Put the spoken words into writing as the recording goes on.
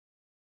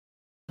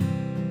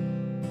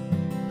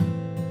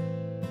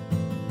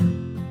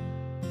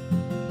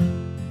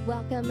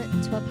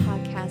Welcome to a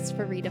podcast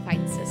for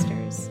Redefined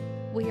Sisters.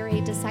 We are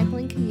a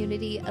discipling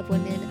community of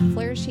women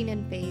flourishing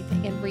in faith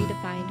and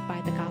redefined by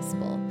the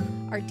gospel.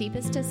 Our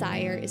deepest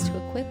desire is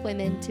to equip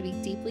women to be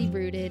deeply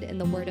rooted in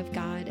the Word of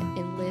God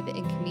and live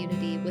in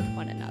community with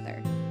one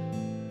another.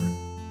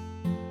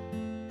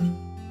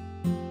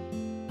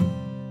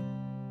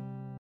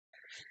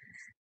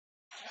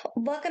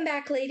 Welcome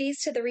back,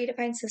 ladies, to the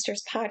Redefined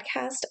Sisters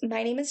podcast.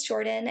 My name is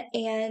Jordan,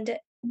 and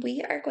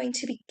we are going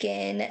to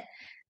begin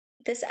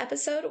this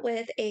episode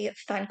with a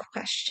fun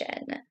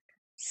question.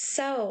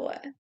 So,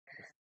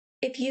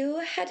 if you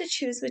had to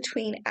choose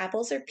between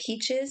apples or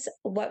peaches,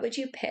 what would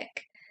you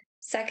pick?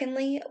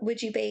 Secondly,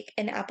 would you bake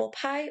an apple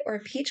pie or a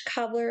peach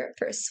cobbler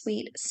for a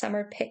sweet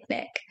summer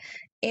picnic?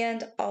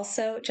 And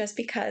also, just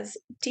because,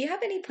 do you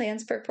have any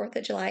plans for 4th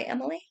of July,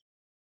 Emily?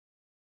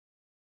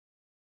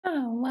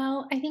 Oh,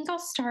 well, I think I'll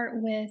start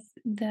with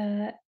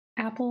the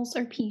apples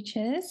or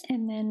peaches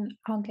and then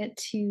I'll get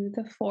to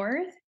the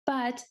fourth.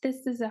 But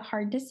this is a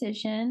hard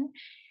decision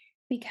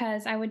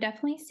because I would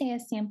definitely say a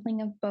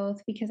sampling of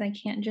both because I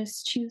can't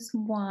just choose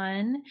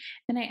one.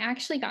 And I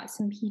actually got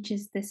some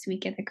peaches this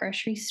week at the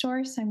grocery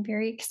store, so I'm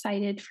very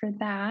excited for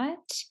that.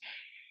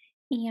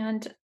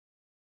 And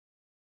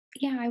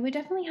yeah, I would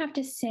definitely have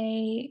to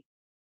say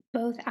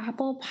both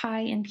apple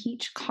pie and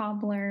peach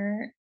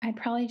cobbler. I'd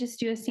probably just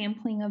do a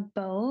sampling of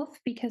both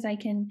because I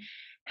can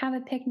have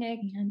a picnic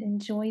and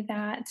enjoy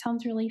that. It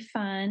sounds really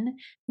fun.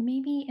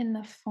 Maybe in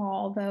the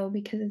fall, though,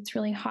 because it's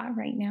really hot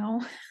right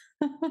now.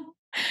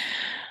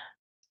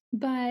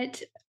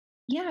 But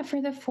yeah,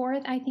 for the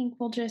fourth, I think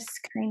we'll just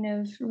kind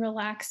of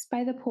relax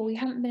by the pool. We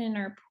haven't been in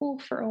our pool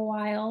for a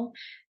while.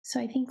 So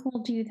I think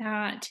we'll do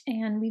that.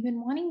 And we've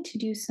been wanting to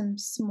do some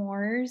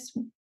s'mores,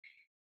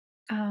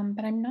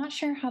 but I'm not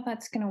sure how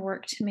that's going to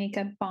work to make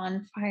a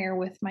bonfire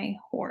with my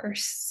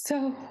horse.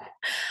 So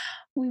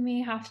we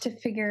may have to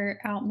figure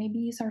out maybe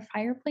use our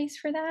fireplace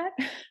for that.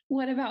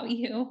 What about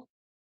you?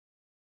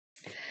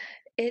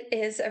 It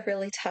is a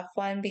really tough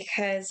one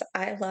because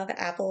I love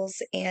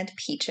apples and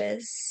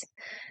peaches.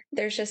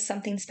 There's just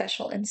something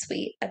special and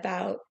sweet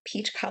about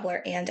peach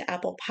cobbler and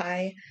apple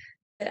pie.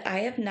 But I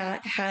have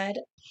not had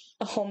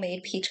a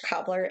homemade peach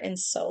cobbler in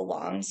so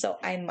long, so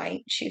I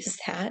might choose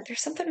that.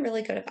 There's something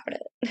really good about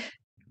it.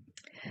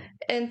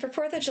 And for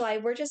 4th of July,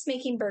 we're just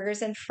making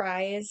burgers and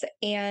fries,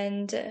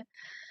 and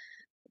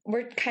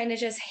we're kind of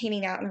just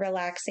hanging out and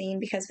relaxing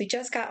because we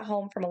just got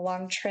home from a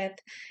long trip,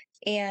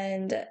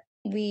 and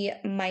we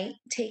might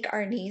take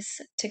our niece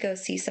to go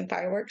see some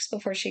fireworks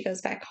before she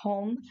goes back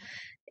home.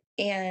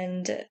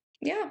 And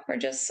yeah, we're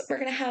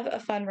gonna have a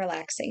fun,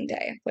 relaxing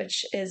day,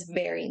 which is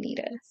very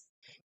needed.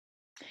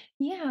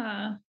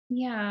 Yeah.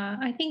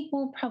 I think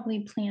we'll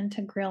probably plan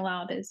to grill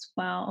out as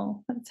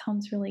well. That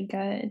sounds really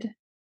good.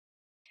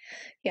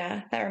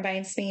 Yeah, that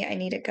reminds me, I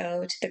need to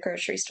go to the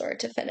grocery store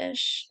to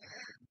finish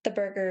the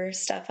burger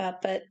stuff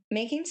up, but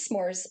making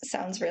s'mores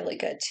sounds really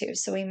good too.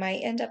 So we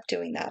might end up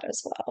doing that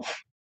as well.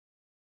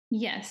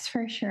 Yes,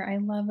 for sure. I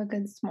love a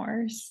good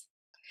s'mores.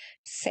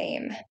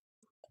 Same.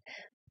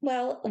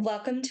 Well,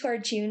 welcome to our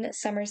June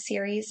summer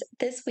series.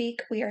 This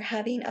week, we are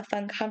having a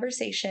fun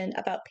conversation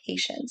about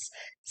patience,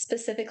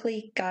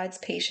 specifically God's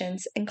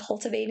patience, and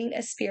cultivating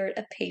a spirit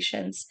of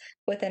patience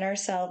within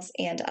ourselves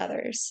and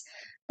others.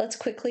 Let's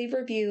quickly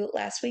review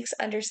last week's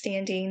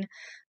understanding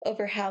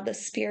over how the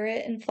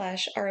spirit and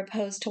flesh are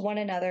opposed to one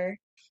another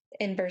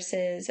in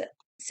verses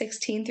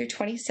 16 through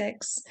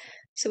 26,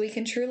 so we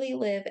can truly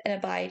live and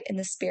abide in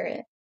the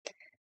spirit.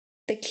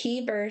 The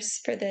key verse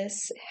for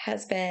this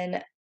has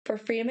been, "For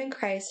freedom in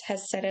Christ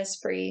has set us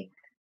free.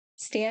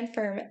 Stand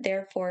firm,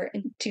 therefore,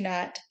 and do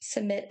not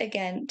submit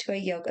again to a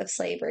yoke of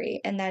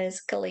slavery." And that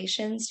is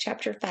Galatians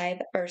chapter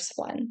 5, verse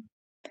 1.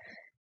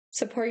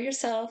 So pour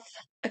yourself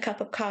a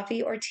cup of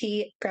coffee or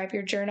tea, grab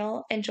your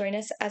journal, and join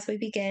us as we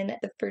begin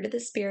the fruit of the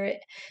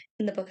Spirit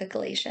in the book of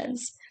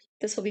Galatians.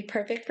 This will be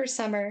perfect for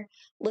summer.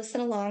 Listen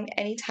along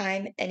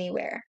anytime,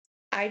 anywhere.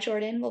 I,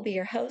 Jordan, will be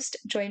your host,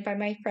 joined by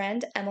my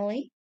friend,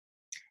 Emily.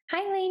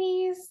 Hi,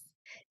 ladies.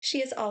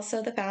 She is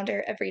also the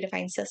founder of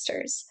Redefined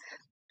Sisters.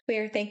 We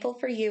are thankful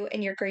for you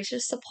and your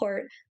gracious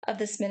support of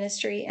this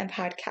ministry and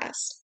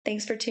podcast.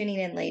 Thanks for tuning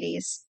in,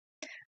 ladies.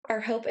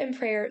 Our hope and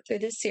prayer through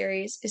this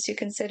series is to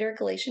consider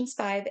Galatians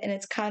 5 in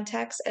its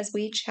context as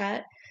we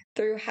chat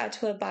through how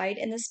to abide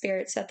in the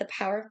Spirit so that the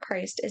power of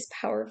Christ is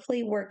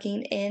powerfully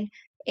working in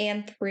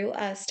and through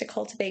us to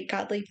cultivate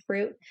godly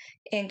fruit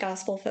and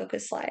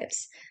gospel-focused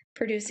lives,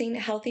 producing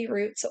healthy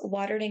roots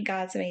watered in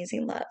God's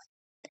amazing love.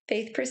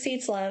 Faith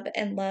precedes love,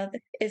 and love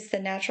is the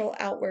natural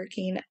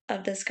outworking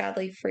of this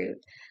godly fruit.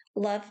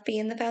 Love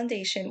being the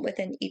foundation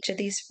within each of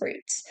these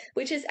fruits,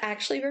 which is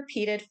actually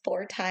repeated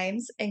 4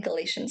 times in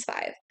Galatians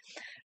 5.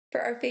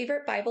 For our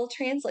favorite Bible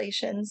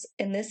translations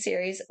in this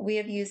series, we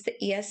have used the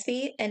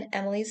ESV and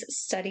Emily's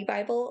study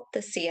Bible,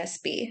 the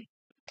CSB.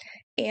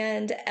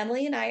 And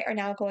Emily and I are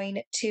now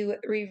going to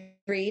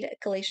reread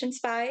Galatians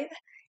 5,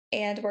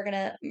 and we're going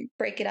to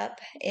break it up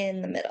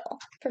in the middle.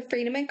 "For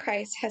freedom in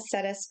Christ has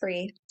set us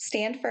free.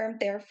 Stand firm,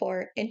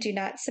 therefore, and do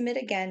not submit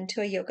again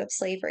to a yoke of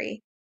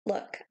slavery.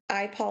 Look,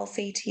 I, Paul,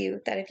 say to you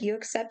that if you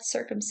accept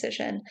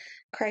circumcision,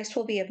 Christ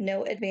will be of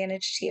no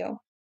advantage to you.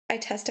 I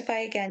testify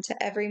again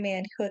to every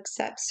man who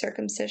accepts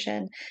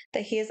circumcision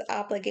that he is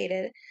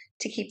obligated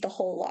to keep the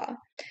whole law.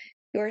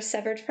 You are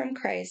severed from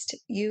Christ,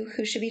 you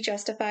who should be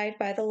justified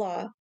by the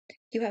law.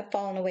 You have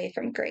fallen away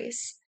from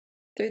grace.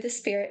 Through the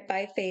Spirit,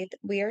 by faith,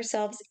 we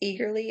ourselves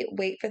eagerly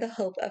wait for the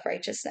hope of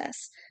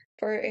righteousness.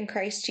 For in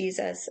Christ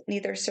Jesus,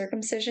 neither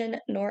circumcision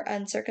nor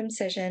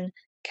uncircumcision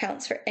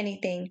counts for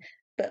anything,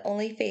 but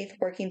only faith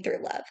working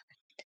through love.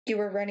 You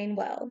were running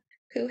well.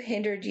 Who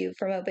hindered you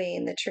from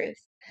obeying the truth?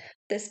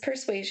 This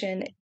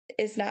persuasion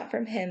is not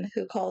from him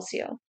who calls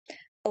you.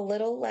 A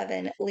little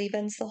leaven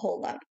leavens the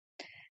whole lump.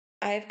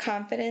 I have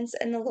confidence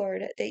in the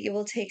Lord that you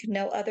will take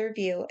no other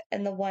view,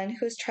 and the one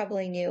who is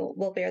troubling you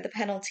will bear the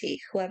penalty,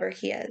 whoever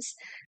he is.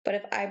 But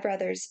if I,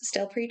 brothers,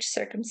 still preach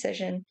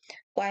circumcision,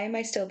 why am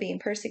I still being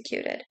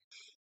persecuted?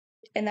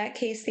 In that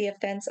case, the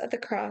offense of the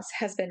cross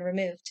has been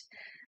removed.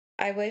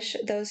 I wish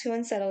those who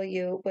unsettle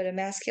you would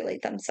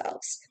emasculate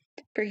themselves.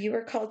 For you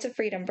are called to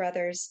freedom,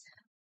 brothers.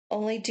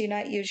 Only do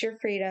not use your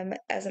freedom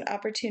as an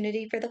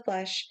opportunity for the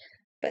flesh,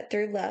 but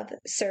through love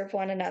serve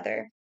one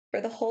another. For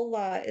the whole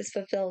law is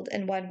fulfilled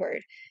in one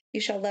word: you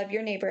shall love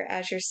your neighbor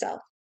as yourself.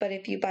 But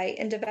if you bite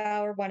and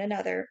devour one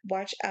another,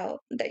 watch out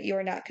that you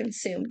are not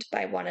consumed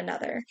by one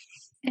another.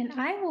 And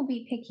I will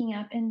be picking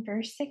up in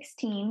verse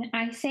 16.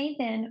 I say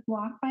then,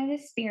 walk by the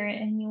Spirit,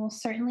 and you will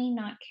certainly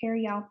not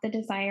carry out the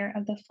desire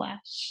of the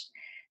flesh.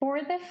 For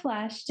the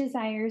flesh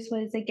desires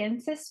what is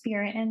against the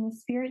Spirit, and the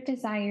Spirit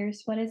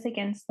desires what is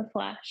against the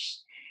flesh.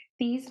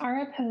 These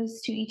are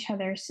opposed to each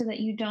other, so that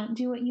you don't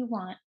do what you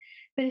want.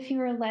 But if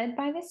you are led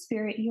by the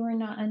Spirit, you are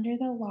not under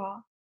the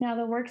law. Now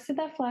the works of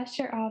the flesh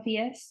are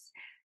obvious: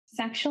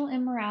 sexual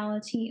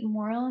immorality,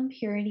 moral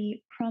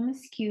impurity,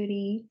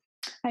 promiscuity,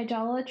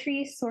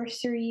 idolatry,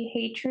 sorcery,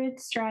 hatred,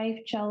 strife,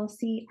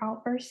 jealousy,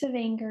 outbursts of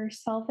anger,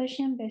 selfish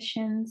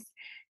ambitions,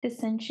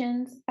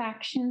 dissensions,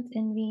 factions,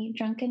 envy,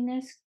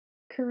 drunkenness,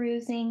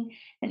 carousing,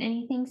 and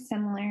anything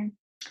similar.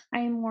 I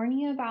am warning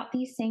you about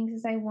these things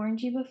as I warned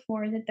you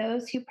before, that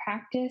those who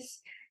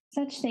practice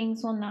such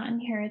things will not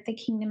inherit the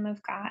kingdom of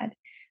God.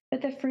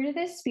 But the fruit of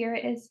the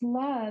Spirit is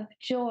love,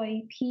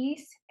 joy,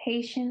 peace,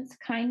 patience,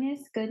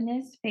 kindness,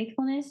 goodness,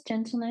 faithfulness,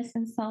 gentleness,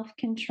 and self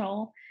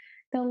control.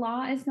 The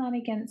law is not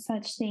against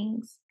such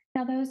things.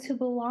 Now, those who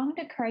belong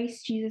to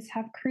Christ Jesus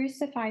have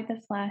crucified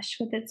the flesh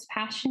with its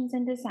passions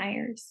and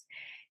desires.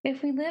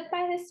 If we live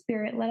by the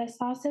Spirit, let us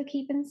also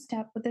keep in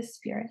step with the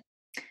Spirit.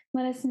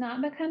 Let us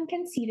not become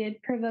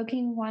conceited,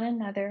 provoking one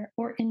another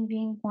or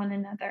envying one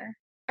another.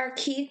 Our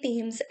key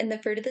themes in the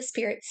Fruit of the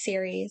Spirit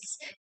series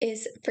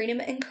is freedom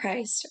in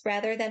Christ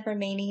rather than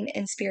remaining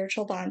in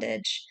spiritual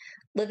bondage,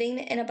 living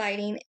and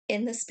abiding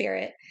in the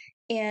Spirit.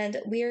 And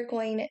we are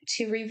going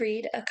to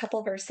reread a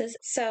couple verses.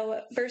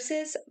 So,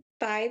 verses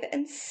 5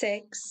 and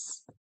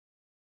 6.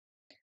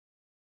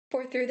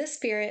 For through the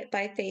Spirit,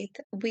 by faith,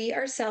 we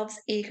ourselves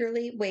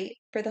eagerly wait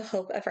for the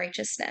hope of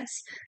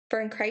righteousness.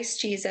 For in Christ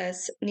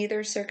Jesus,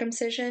 neither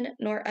circumcision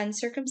nor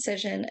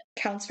uncircumcision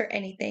counts for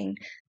anything,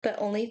 but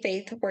only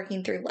faith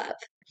working through love.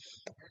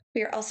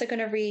 We are also going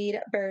to read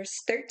verse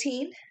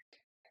 13.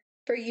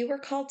 For you were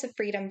called to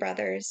freedom,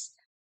 brothers.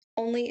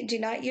 Only do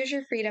not use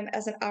your freedom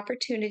as an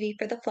opportunity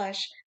for the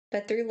flesh,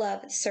 but through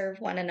love serve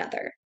one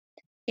another.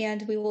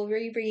 And we will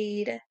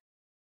reread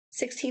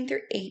 16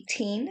 through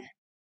 18.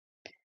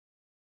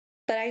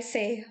 But I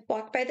say,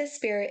 walk by the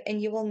Spirit,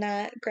 and you will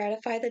not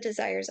gratify the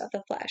desires of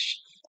the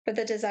flesh. For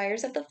the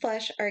desires of the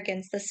flesh are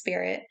against the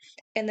Spirit,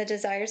 and the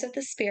desires of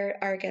the Spirit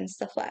are against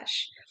the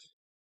flesh.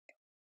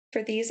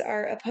 For these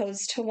are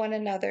opposed to one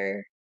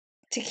another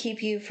to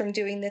keep you from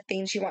doing the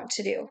things you want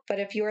to do. But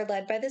if you are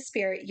led by the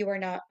Spirit, you are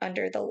not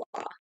under the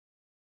law.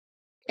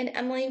 And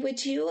Emily,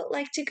 would you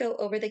like to go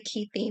over the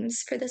key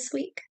themes for this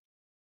week?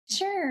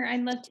 Sure,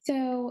 I'd love to.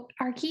 So,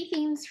 our key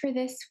themes for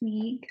this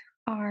week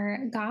are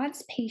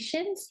God's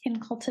patience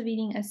and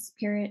cultivating a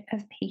spirit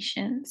of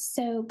patience.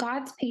 So,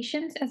 God's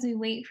patience as we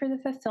wait for the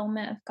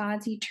fulfillment of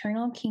God's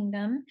eternal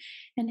kingdom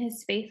and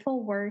his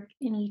faithful work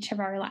in each of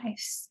our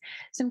lives.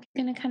 So, I'm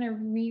going to kind of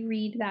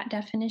reread that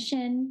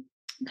definition,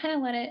 kind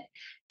of let it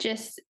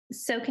just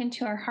soak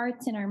into our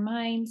hearts and our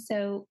minds.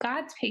 So,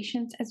 God's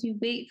patience as we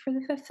wait for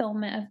the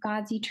fulfillment of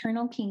God's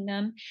eternal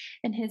kingdom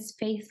and his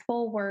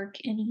faithful work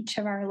in each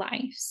of our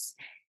lives.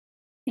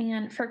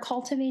 And for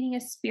cultivating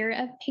a spirit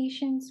of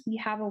patience, we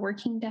have a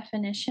working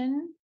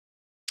definition: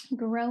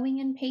 growing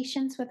in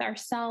patience with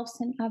ourselves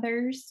and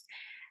others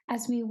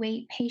as we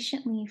wait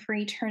patiently for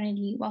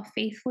eternity while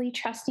faithfully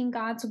trusting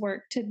God's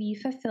work to be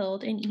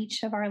fulfilled in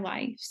each of our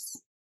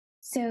lives.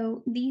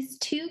 So, these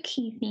two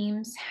key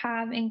themes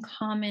have in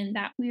common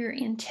that we are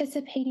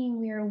anticipating,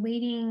 we are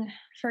waiting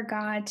for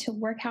God to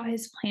work out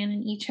his plan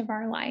in each of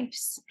our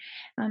lives.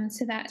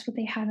 So, that's what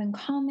they have in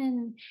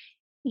common.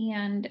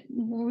 And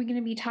we're going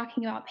to be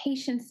talking about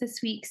patience this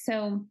week.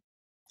 So,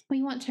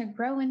 we want to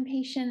grow in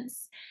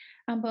patience,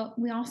 but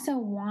we also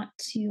want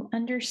to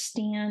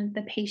understand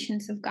the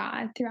patience of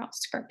God throughout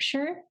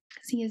Scripture,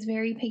 because he is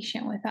very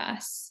patient with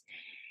us.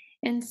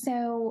 And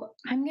so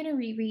I'm going to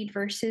reread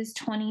verses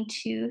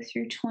 22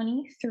 through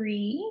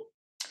 23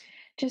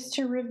 just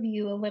to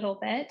review a little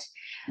bit.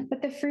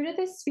 But the fruit of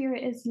the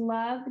Spirit is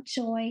love,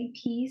 joy,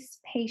 peace,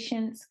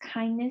 patience,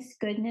 kindness,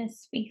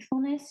 goodness,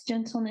 faithfulness,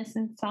 gentleness,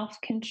 and self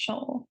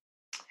control.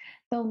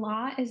 The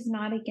law is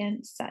not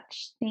against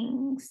such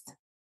things.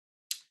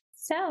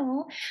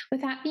 So,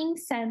 with that being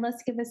said,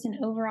 let's give us an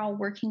overall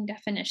working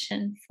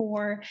definition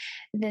for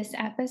this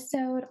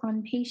episode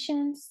on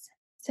patience.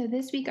 So,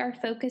 this week our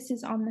focus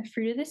is on the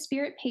fruit of the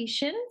Spirit,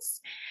 patience.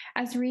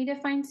 As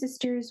redefined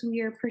sisters, we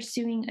are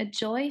pursuing a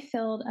joy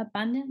filled,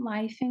 abundant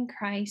life in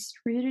Christ,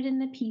 rooted in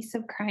the peace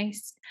of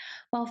Christ,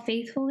 while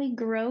faithfully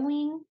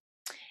growing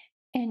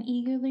and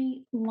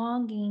eagerly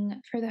longing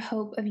for the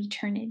hope of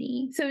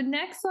eternity. So,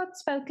 next,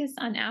 let's focus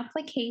on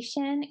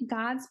application,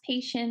 God's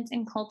patience,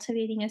 and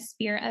cultivating a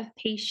spirit of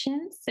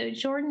patience. So,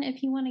 Jordan,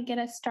 if you want to get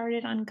us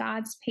started on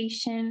God's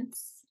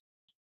patience.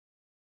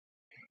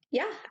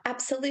 Yeah,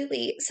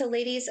 absolutely. So,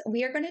 ladies,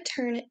 we are going to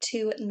turn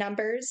to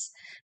Numbers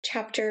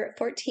chapter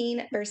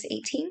 14, verse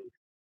 18.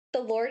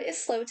 The Lord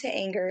is slow to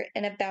anger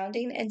and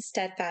abounding in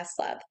steadfast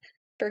love,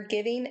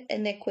 forgiving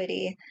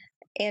iniquity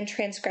and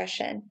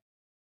transgression.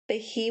 But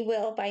he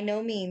will by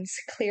no means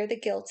clear the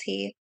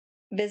guilty,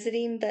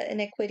 visiting the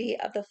iniquity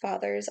of the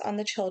fathers on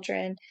the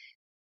children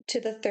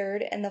to the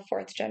third and the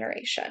fourth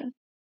generation.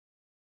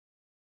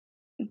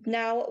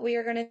 Now we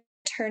are going to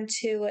turn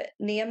to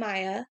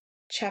Nehemiah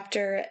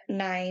chapter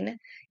 9, and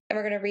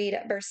we're going to read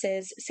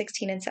verses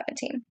 16 and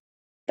 17.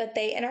 But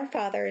they and our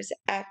fathers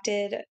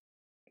acted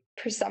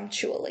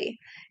presumptuously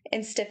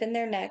and stiffened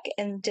their neck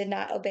and did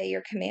not obey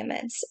your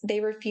commandments.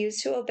 They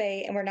refused to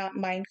obey and were not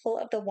mindful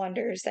of the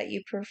wonders that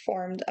you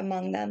performed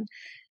among them,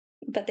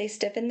 but they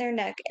stiffened their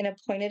neck and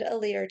appointed a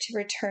leader to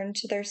return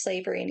to their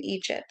slavery in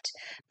Egypt.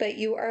 But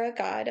you are a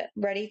God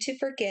ready to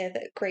forgive,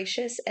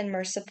 gracious and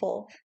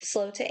merciful,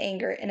 slow to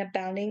anger, and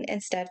abounding in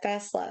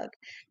steadfast love,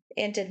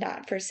 and did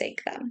not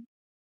forsake them.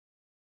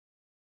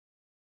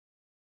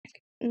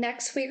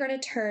 Next, we're going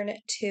to turn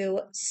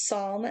to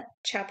Psalm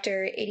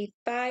chapter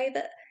 85,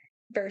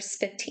 verse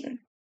 15.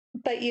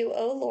 But you,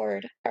 O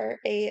Lord, are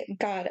a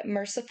God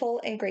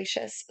merciful and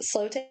gracious,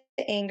 slow to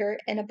anger,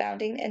 and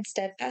abounding in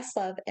steadfast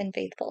love and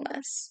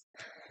faithfulness.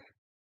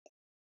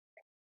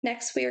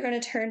 Next, we are going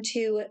to turn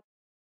to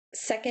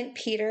 2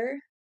 Peter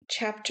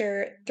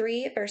chapter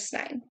 3, verse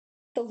 9.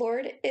 The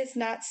Lord is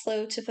not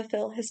slow to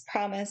fulfill his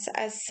promise,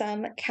 as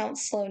some count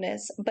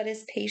slowness, but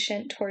is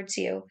patient towards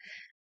you,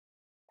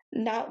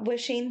 not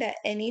wishing that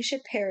any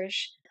should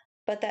perish,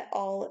 but that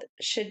all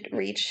should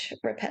reach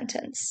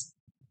repentance.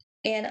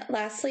 And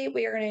lastly,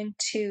 we are going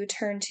to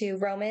turn to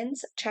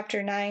Romans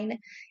chapter 9,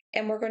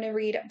 and we're going to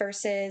read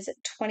verses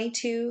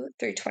 22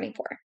 through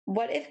 24.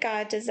 What if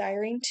God,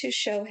 desiring to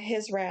show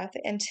his wrath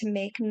and to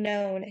make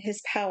known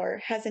his power,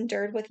 has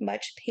endured with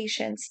much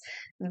patience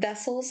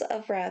vessels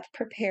of wrath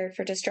prepared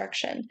for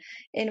destruction,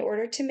 in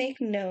order to make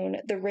known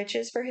the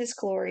riches for his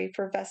glory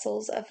for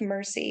vessels of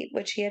mercy,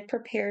 which he had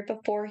prepared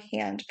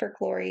beforehand for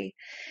glory,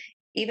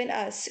 even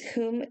us,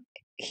 whom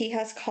he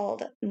has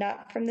called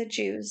not from the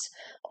Jews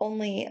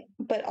only,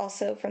 but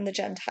also from the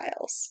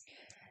Gentiles.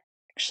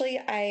 Actually,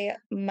 I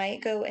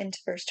might go into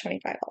verse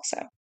 25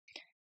 also.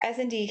 As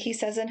indeed he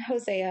says in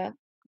Hosea,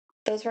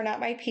 those were not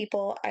my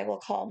people, I will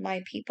call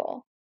my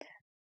people.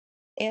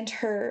 And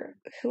her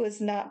who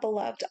is not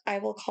beloved, I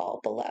will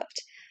call beloved.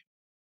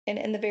 And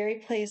in the very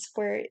place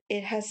where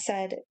it has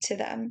said to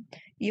them,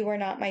 you are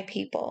not my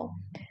people,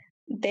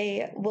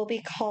 they will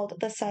be called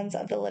the sons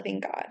of the living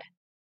God.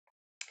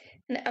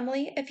 And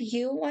Emily, if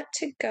you want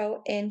to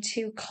go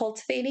into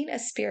cultivating a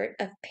spirit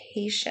of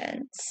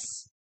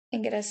patience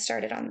and get us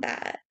started on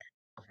that.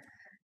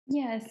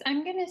 Yes,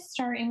 I'm going to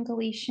start in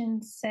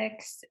Galatians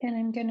 6 and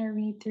I'm going to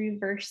read through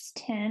verse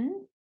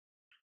 10.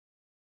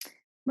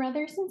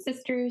 Brothers and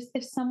sisters,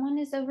 if someone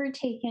is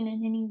overtaken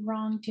in any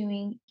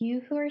wrongdoing,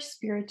 you who are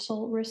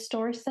spiritual,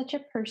 restore such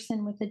a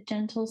person with a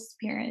gentle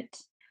spirit,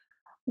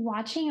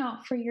 watching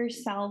out for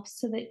yourselves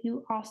so that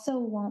you also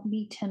won't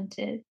be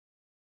tempted.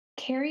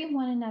 Carry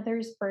one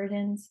another's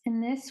burdens. In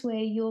this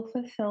way, you'll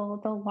fulfill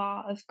the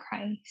law of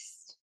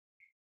Christ.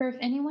 For if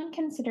anyone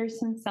considers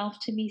himself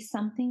to be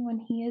something when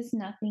he is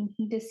nothing,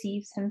 he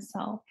deceives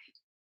himself.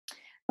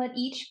 Let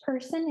each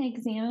person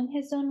examine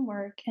his own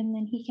work, and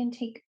then he can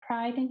take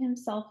pride in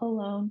himself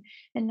alone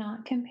and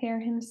not compare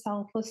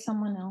himself with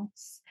someone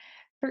else.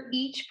 For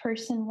each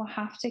person will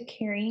have to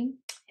carry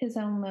his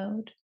own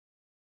load.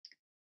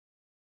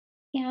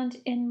 And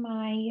in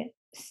my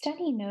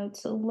study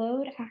notes,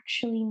 load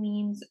actually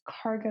means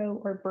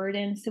cargo or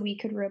burden, so we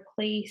could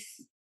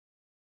replace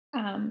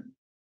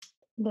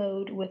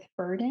load with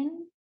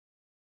burden.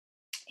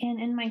 And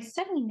in my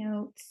study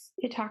notes,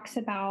 it talks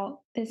about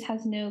this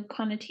has no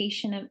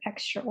connotation of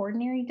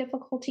extraordinary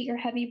difficulty or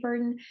heavy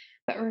burden,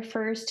 but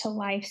refers to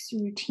life's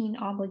routine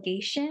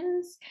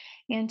obligations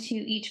and to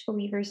each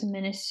believer's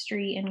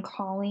ministry and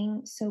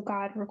calling. So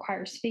God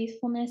requires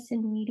faithfulness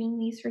in meeting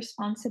these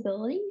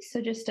responsibilities. So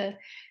just a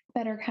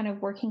better kind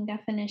of working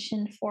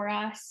definition for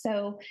us.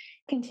 So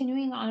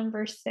continuing on in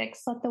verse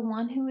 6, let the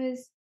one who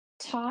is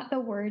taught the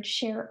word,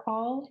 share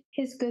all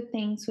his good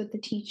things with the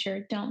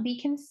teacher. Don't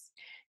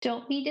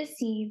be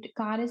deceived.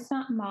 God is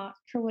not mocked,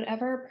 for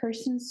whatever a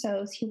person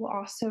sows, he will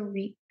also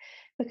reap.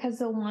 Because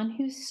the one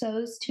who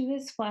sows to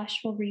his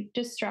flesh will reap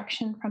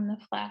destruction from the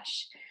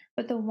flesh,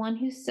 but the one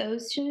who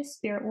sows to the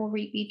Spirit will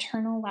reap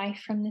eternal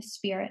life from the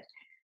Spirit.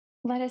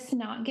 Let us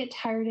not get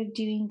tired of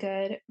doing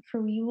good,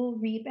 for we will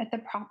reap at the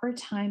proper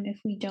time if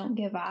we don't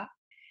give up.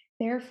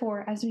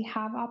 Therefore, as we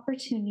have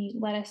opportunity,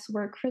 let us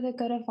work for the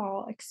good of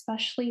all,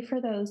 especially for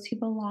those who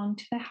belong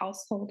to the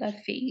household of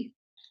faith.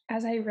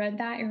 As I read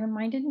that, it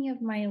reminded me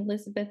of my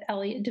Elizabeth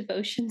Elliot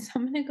devotion, so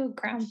I'm going to go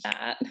grab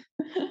that.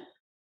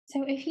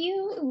 So, if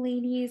you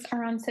ladies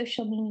are on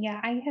social media,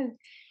 I have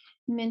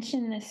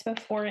mentioned this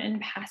before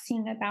in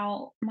passing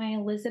about my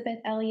Elizabeth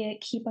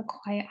Elliot Keep a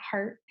Quiet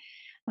Heart.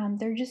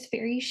 They're just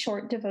very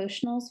short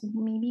devotionals,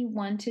 maybe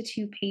 1 to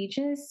 2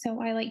 pages.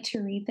 So I like to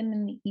read them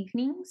in the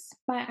evenings.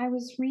 But I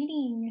was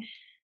reading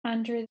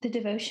under the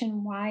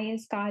devotion, Why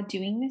is God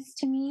Doing This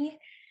to Me?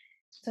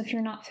 So if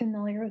you're not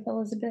familiar with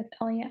Elizabeth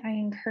Elliot, I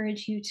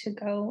encourage you to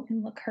go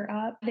and look her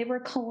up. They were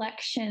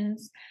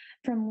collections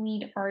from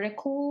lead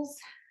articles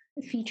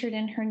featured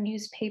in her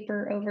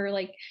newspaper over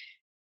like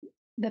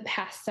the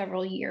past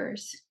several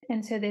years.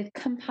 And so they've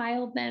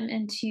compiled them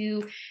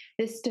into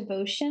this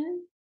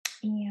devotion,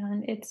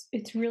 and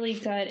it's really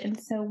good. And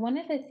so one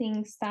of the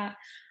things that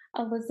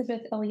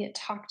Elizabeth Elliot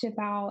talked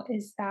about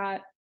is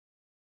that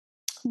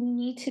we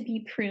need to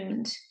be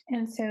pruned.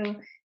 And so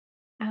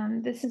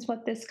this is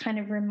what this kind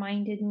of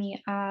reminded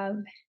me of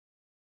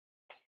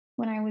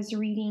when I was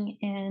reading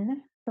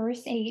in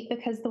verse 8,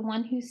 because the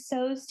one who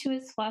sows to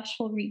his flesh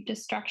will reap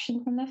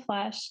destruction from the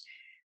flesh,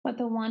 but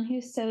the one who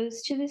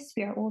sows to the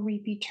Spirit will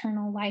reap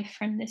eternal life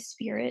from the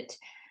Spirit.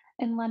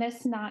 And let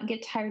us not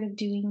get tired of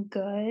doing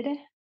good.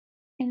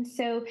 And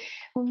so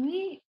when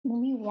we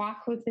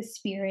walk with the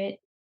Spirit,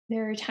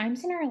 there are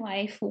times in our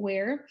life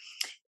where,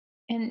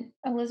 and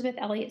Elizabeth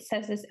Elliot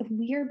says this, if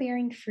we are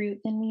bearing fruit,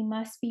 then we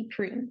must be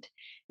pruned.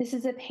 This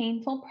is a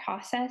painful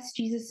process.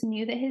 Jesus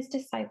knew that his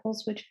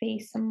disciples would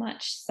face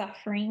much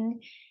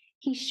suffering.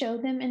 He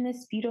showed them in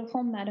this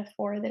beautiful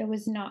metaphor that it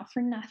was not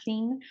for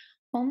nothing.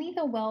 Only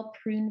the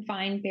well-pruned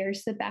vine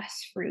bears the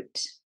best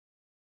fruit.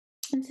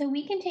 And so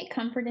we can take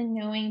comfort in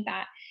knowing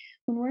that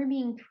when we're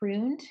being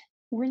pruned,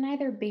 we're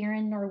neither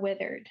barren nor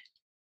withered,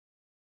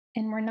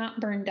 and we're not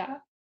burned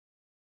up.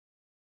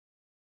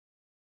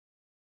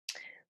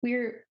 We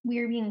are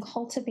being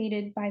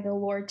cultivated by the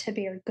Lord to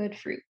bear good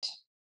fruit.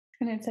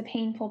 And it's a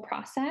painful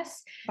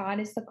process. God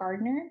is the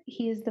gardener,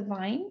 he is the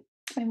vine,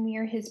 and we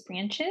are his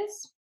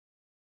branches.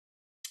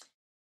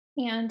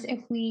 And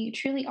if we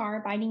truly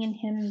are abiding in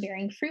him and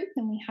bearing fruit,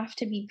 then we have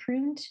to be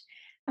pruned.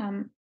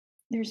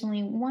 There's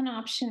only one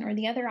option or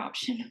the other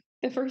option.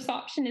 The first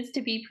option is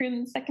to be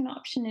pruned. The second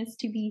option is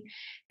to be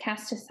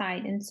cast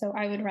aside. And so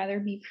I would rather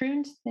be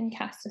pruned than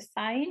cast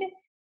aside.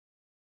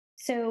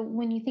 So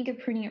when you think of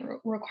pruning, it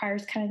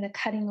requires kind of the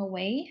cutting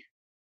away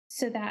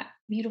so that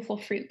beautiful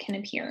fruit can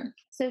appear.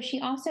 So she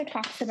also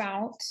talks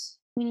about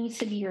we need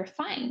to be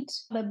refined.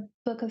 The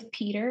book of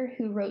Peter,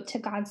 who wrote to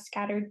God's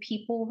scattered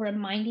people,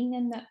 reminding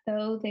them that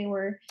though they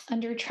were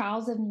under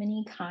trials of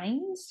many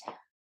kinds,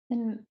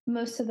 and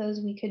most of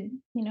those we could,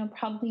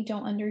 probably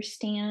don't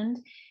understand.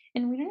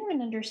 And we don't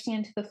even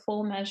understand to the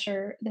full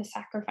measure the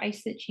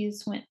sacrifice that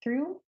Jesus went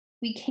through.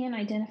 We can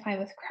identify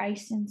with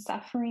Christ in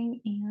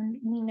suffering, and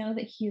we know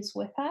that he is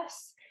with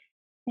us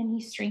and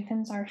he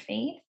strengthens our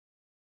faith.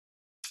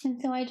 And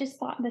so I just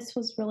thought this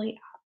was really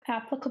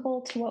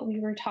applicable to what we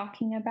were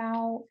talking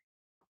about.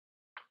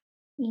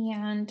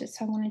 And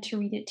so I wanted to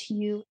read it to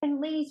you.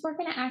 And ladies, we're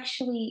going to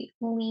actually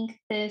link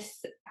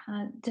this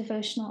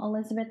devotional,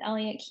 Elizabeth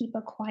Elliot, Keep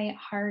a Quiet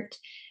Heart.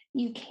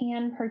 You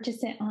can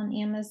purchase it on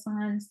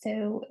Amazon.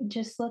 So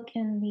just look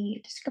in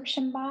the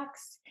description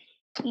box.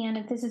 And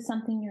if this is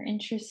something you're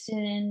interested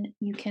in,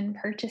 you can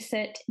purchase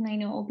it. And I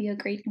know it will be a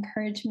great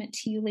encouragement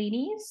to you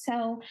ladies.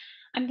 So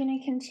I'm going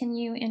to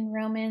continue in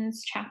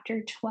Romans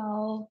chapter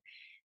 12,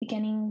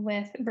 beginning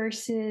with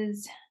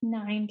verses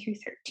 9 through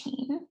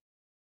 13.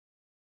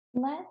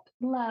 Let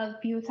love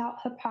be without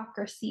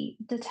hypocrisy.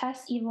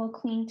 Detest evil,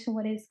 cling to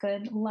what is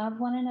good. Love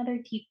one another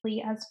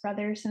deeply as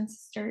brothers and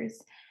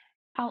sisters.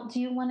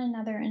 Outdo one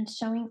another in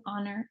showing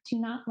honor. Do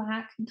not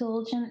lack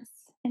diligence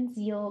and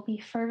zeal. Be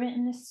fervent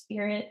in the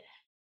spirit.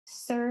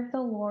 Serve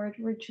the Lord.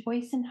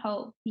 Rejoice in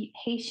hope. Be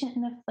patient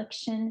in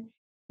affliction.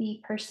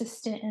 Be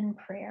persistent in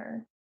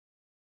prayer.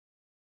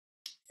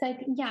 So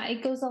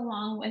it goes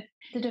along with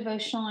the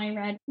devotional I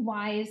read.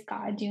 Why is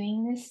God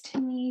doing this to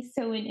me?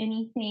 So in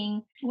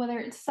anything, whether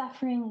it's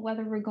suffering,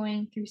 whether we're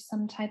going through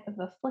some type of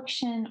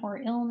affliction or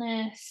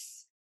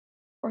illness,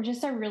 or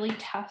just a really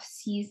tough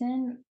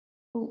season,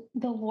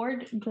 the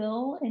Lord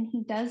will, and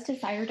he does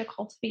desire to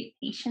cultivate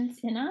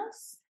patience in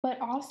us.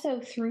 But also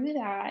through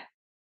that,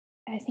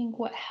 I think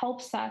what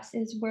helps us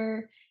is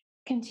we're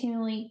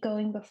continually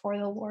going before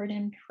the Lord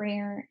in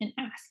prayer and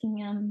asking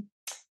him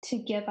to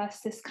give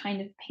us this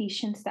kind of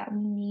patience that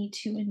we need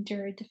to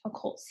endure a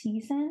difficult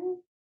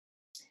season.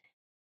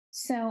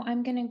 So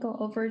I'm going to go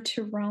over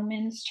to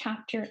Romans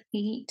chapter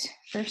 8,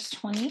 verse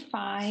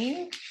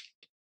 25.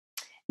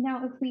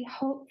 Now, if we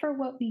hope for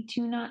what we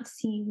do not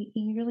see, we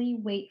eagerly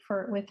wait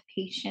for it with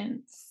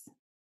patience.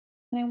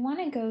 And I want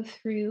to go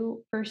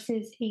through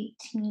verses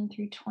 18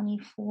 through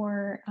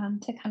 24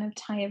 to kind of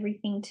tie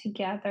everything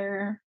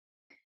together.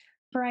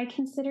 For I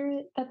consider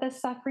that the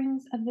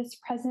sufferings of this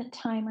present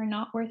time are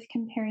not worth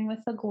comparing with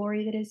the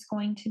glory that is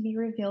going to be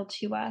revealed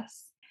to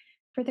us.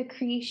 For the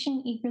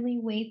creation eagerly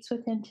waits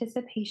with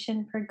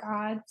anticipation for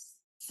God's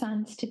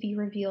sons to be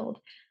revealed.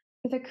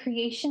 For the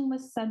creation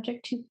was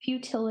subject to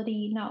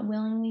futility, not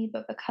willingly,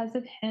 but because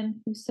of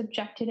him who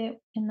subjected it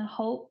in the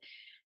hope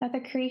that the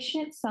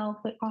creation itself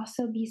would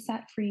also be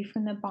set free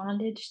from the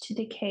bondage to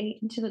decay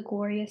into the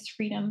glorious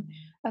freedom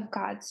of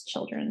God's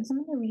children. So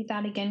I'm going to read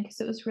that again because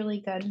it was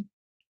really good.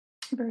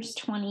 Verse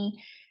 20.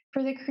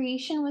 For the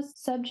creation was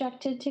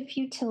subjected to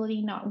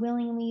futility, not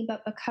willingly,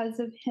 but because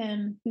of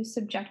him who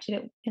subjected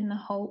it in the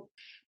hope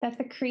that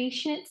the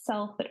creation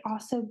itself would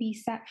also be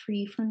set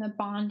free from the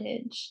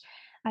bondage.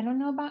 I don't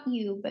know about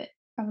you, but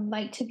I would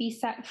like to be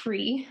set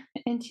free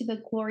into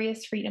the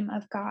glorious freedom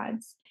of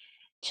God's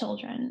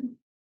children.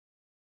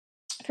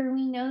 For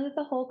we know that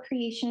the whole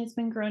creation has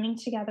been groaning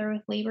together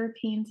with labor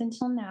pains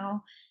until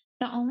now.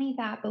 Not only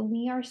that, but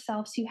we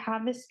ourselves who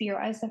have the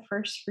Spirit as the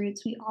first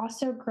fruits, we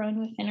also groan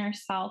within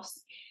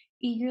ourselves,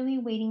 eagerly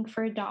waiting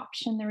for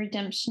adoption, the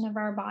redemption of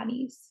our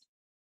bodies.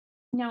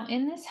 Now,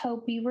 in this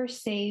hope we were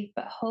saved,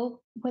 but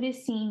hope, what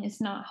is seen,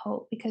 is not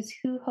hope, because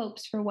who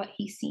hopes for what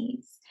he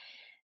sees?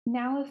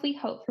 Now, if we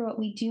hope for what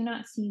we do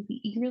not see, we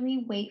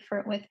eagerly wait for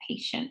it with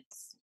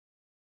patience.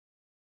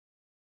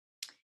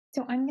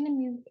 So I'm going to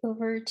move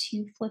over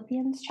to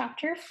Philippians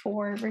chapter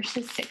 4,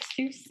 verses 6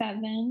 through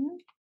 7.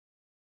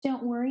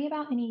 Don't worry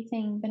about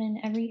anything, but in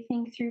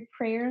everything through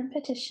prayer and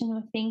petition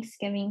with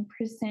thanksgiving,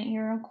 present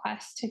your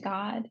requests to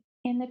God.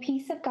 And the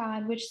peace of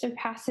God, which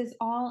surpasses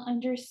all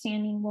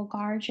understanding, will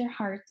guard your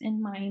hearts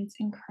and minds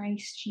in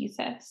Christ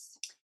Jesus.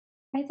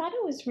 I thought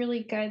it was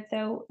really good,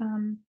 though.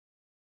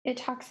 It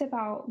talks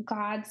about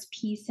God's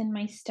peace in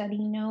my study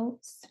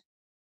notes,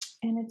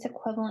 and it's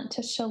equivalent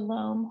to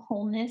shalom,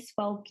 wholeness,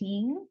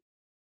 well-being.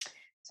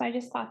 So I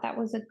just thought that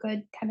was a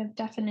good kind of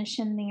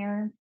definition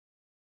there.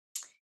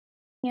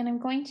 And I'm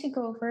going to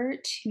go over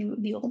to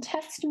the Old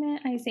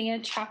Testament, Isaiah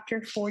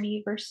chapter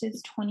 40,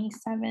 verses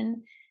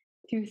 27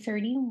 through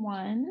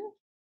 31.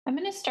 I'm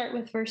going to start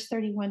with verse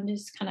 31,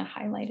 just kind of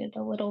highlight it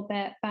a little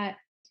bit. But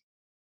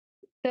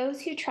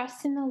those who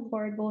trust in the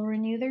Lord will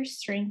renew their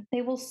strength.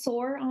 They will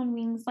soar on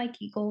wings like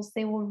eagles.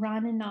 They will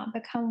run and not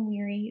become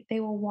weary.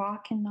 They will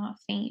walk and not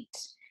faint.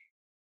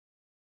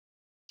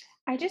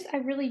 I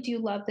really do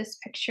love this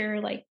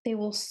picture. Like, they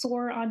will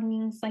soar on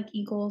wings like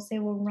eagles. They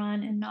will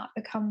run and not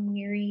become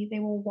weary. They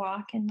will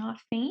walk and not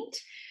faint.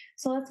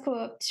 So let's go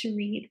up to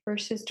read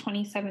verses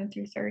 27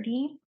 through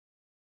 30.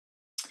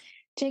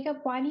 Jacob,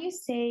 why do you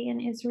say, in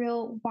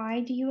Israel,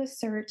 why do you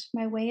assert,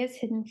 my way is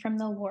hidden from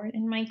the Lord,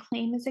 and my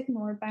claim is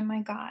ignored by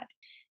my God?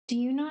 Do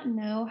you not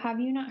know? Have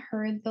you not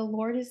heard? The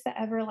Lord is the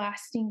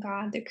everlasting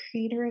God, the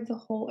creator of the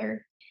whole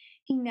earth.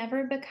 He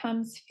never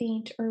becomes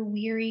faint or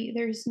weary.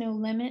 There is no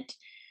limit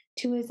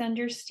to his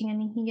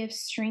understanding. He gives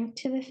strength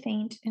to the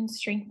faint and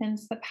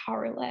strengthens the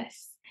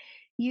powerless.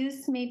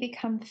 Youths may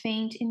become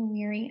faint and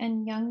weary,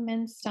 and young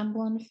men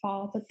stumble and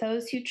fall, but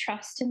those who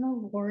trust in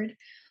the Lord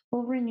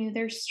will renew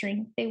their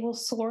strength. They will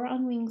soar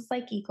on wings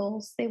like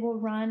eagles. They will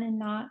run and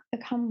not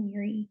become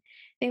weary.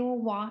 They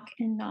will walk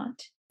and not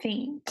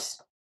faint.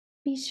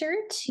 Be sure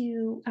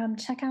to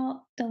check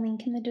out the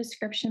link in the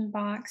description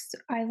box.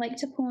 I like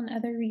to pull in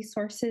other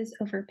resources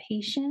over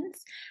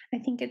patience. I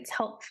think it's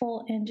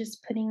helpful in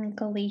just putting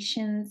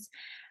Galatians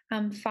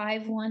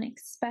 5:1,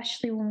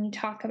 especially when we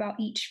talk about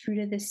each fruit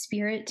of the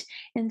Spirit,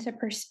 into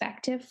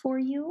perspective for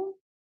you.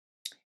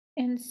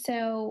 And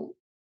so,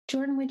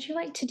 Jordan, would you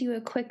like to do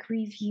a quick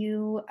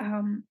review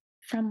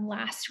from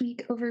last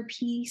week over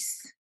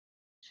peace?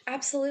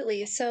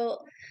 Absolutely. So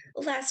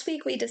last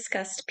week we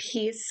discussed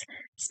peace,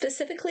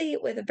 specifically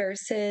with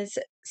verses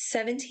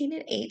 17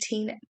 and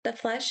 18. The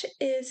flesh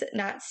is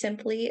not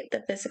simply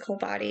the physical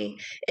body,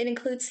 it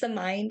includes the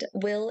mind,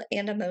 will,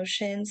 and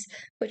emotions,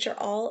 which are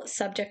all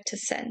subject to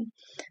sin,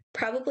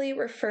 probably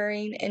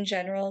referring in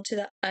general to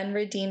the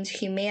unredeemed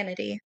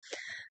humanity.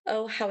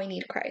 Oh, how we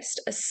need Christ,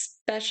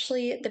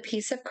 especially the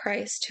peace of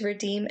Christ to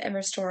redeem and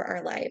restore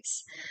our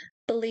lives.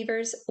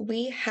 Believers,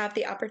 we have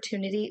the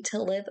opportunity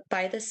to live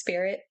by the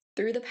Spirit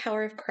through the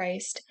power of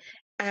Christ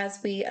as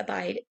we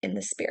abide in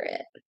the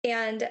Spirit.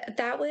 And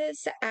that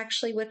was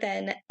actually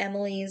within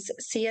Emily's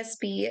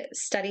CSB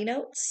study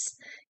notes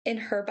in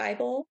her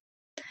Bible.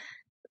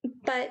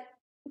 But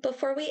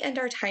before we end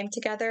our time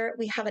together,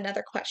 we have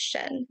another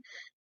question.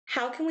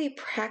 How can we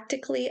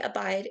practically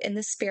abide in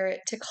the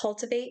Spirit to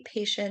cultivate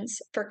patience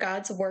for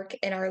God's work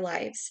in our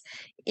lives,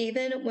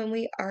 even when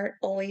we aren't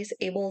always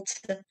able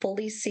to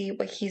fully see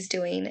what He's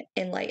doing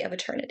in light of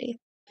eternity?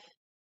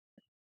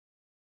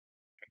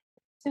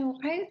 So,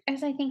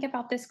 as I think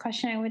about this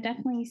question, I would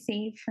definitely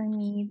say for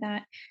me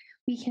that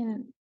we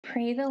can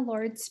pray the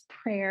Lord's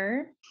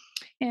Prayer.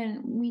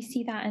 And we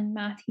see that in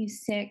Matthew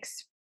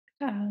 6.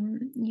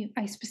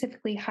 I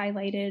specifically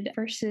highlighted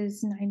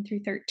verses 9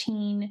 through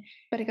 13,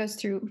 but it goes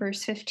through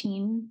verse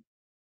 15.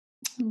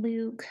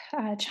 Luke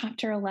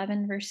chapter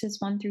 11,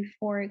 verses 1 through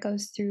 4, it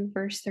goes through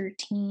verse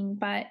 13.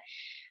 But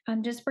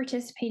just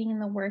participating in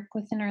the work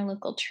within our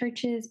local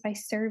churches by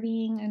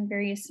serving in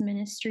various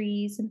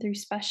ministries and through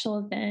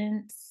special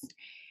events,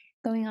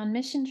 going on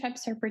mission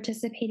trips or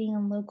participating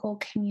in local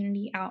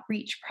community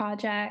outreach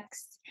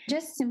projects,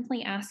 just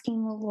simply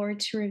asking the Lord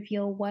to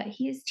reveal what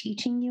He is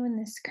teaching you in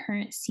this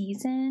current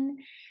season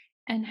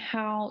and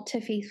how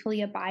to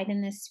faithfully abide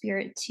in the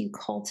Spirit to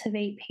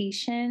cultivate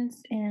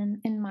patience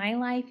in my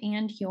life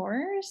and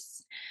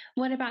yours.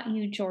 What about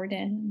you,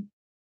 Jordan?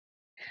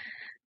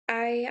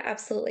 I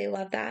absolutely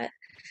love that.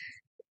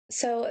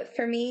 So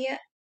for me,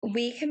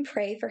 we can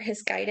pray for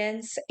His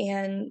guidance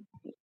and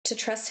to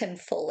trust Him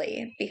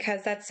fully,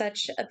 because that's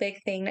such a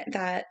big thing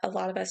that a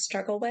lot of us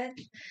struggle with.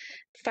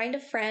 Find a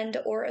friend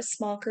or a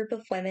small group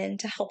of women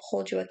to help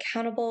hold you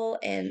accountable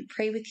and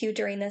pray with you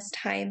during this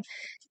time.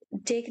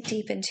 Dig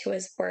deep into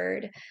His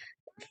Word.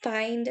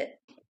 Find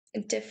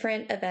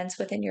different events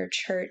within your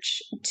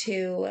church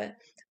to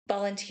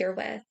volunteer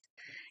with.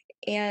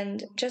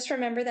 And just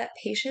remember that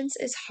patience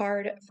is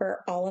hard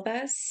for all of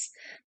us.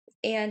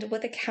 And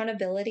with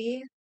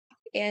accountability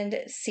and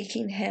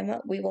seeking Him,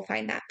 we will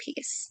find that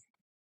peace.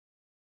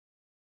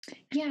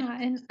 Yeah,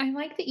 and I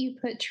like that you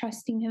put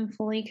trusting Him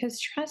fully, because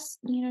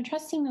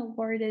trusting the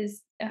Lord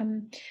is,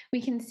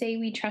 we can say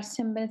we trust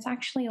Him, but it's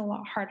actually a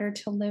lot harder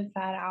to live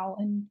that out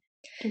and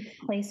to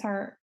place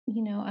our,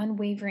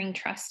 unwavering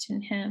trust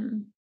in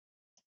Him.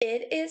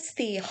 It is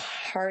the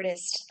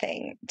hardest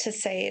thing to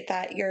say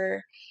that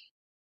you're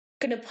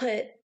going to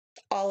put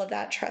all of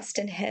that trust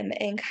in Him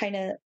and kind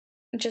of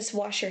just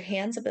wash your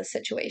hands of the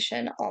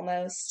situation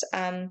almost.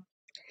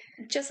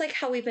 Just like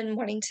how we've been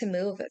wanting to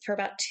move for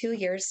about 2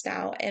 years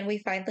now, and we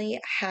finally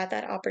had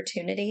that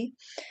opportunity,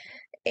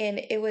 and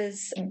it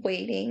was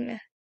waiting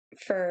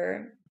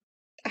for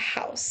a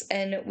house,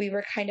 and we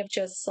were kind of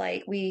just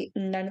like,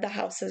 none of the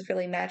houses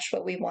really matched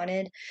what we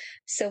wanted.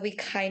 So we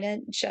kind of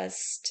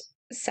just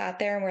sat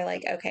there and we're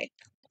like, okay,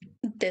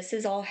 this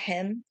is all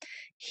Him.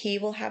 He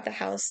will have the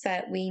house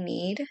that we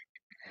need.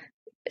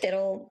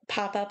 It'll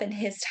pop up in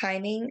His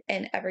timing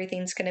and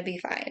everything's going to be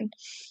fine.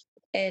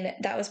 And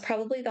that was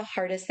probably the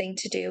hardest thing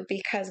to do,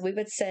 because we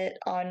would sit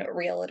on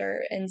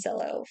Realtor and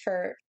Zillow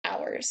for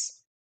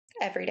hours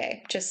every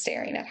day, just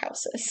staring at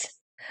houses.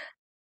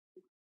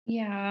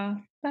 Yeah,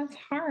 that's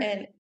hard.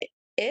 And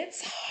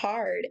it's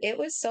hard. It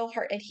was so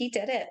hard. And He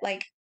did it.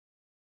 Like,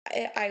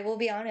 I will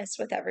be honest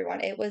with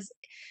everyone, it was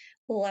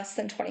less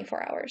than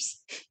 24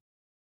 hours.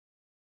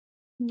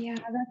 Yeah,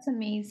 that's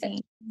amazing.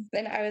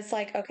 And I was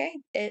like, okay,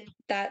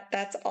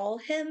 that's all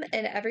Him,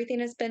 and everything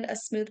has been a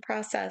smooth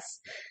process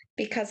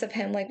because of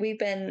Him. Like, we've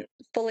been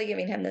fully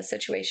giving Him the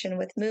situation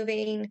with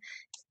moving,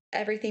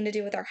 everything to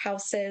do with our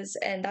houses,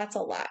 and that's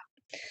a lot.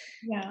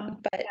 Yeah.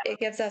 But it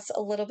gives us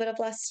a little bit of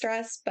less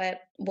stress, but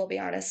we'll be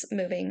honest,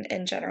 moving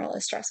in general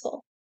is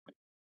stressful.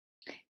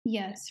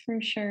 Yes,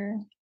 for sure.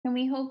 And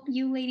we hope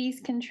you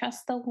ladies can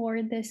trust the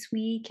Lord this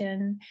week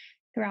and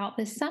throughout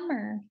this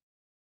summer.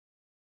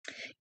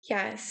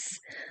 Yes,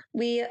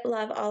 we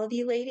love all of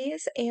you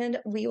ladies, and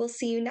we will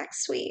see you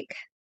next week.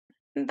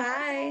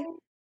 Bye.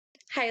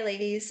 Hi,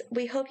 ladies.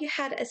 We hope you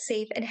had a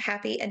safe and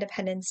happy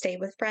Independence Day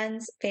with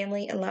friends,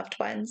 family, and loved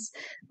ones.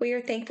 We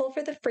are thankful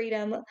for the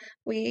freedom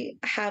we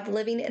have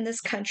living in this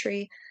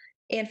country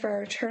and for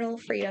our eternal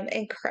freedom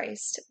in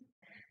Christ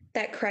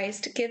that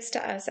Christ gives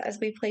to us as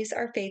we place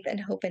our faith and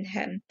hope in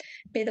Him.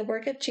 May the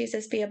work of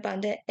Jesus be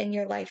abundant in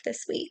your life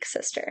this week,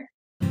 sister.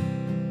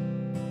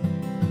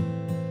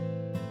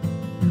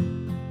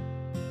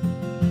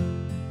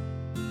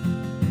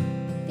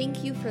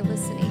 Thank you for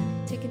listening.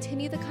 To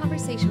continue the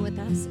conversation with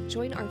us,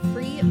 join our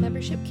free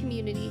membership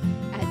community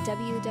at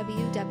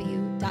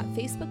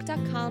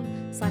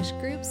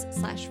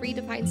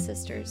www.facebook.com/groups/redefined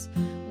sisters.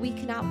 We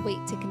cannot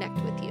wait to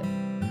connect with you.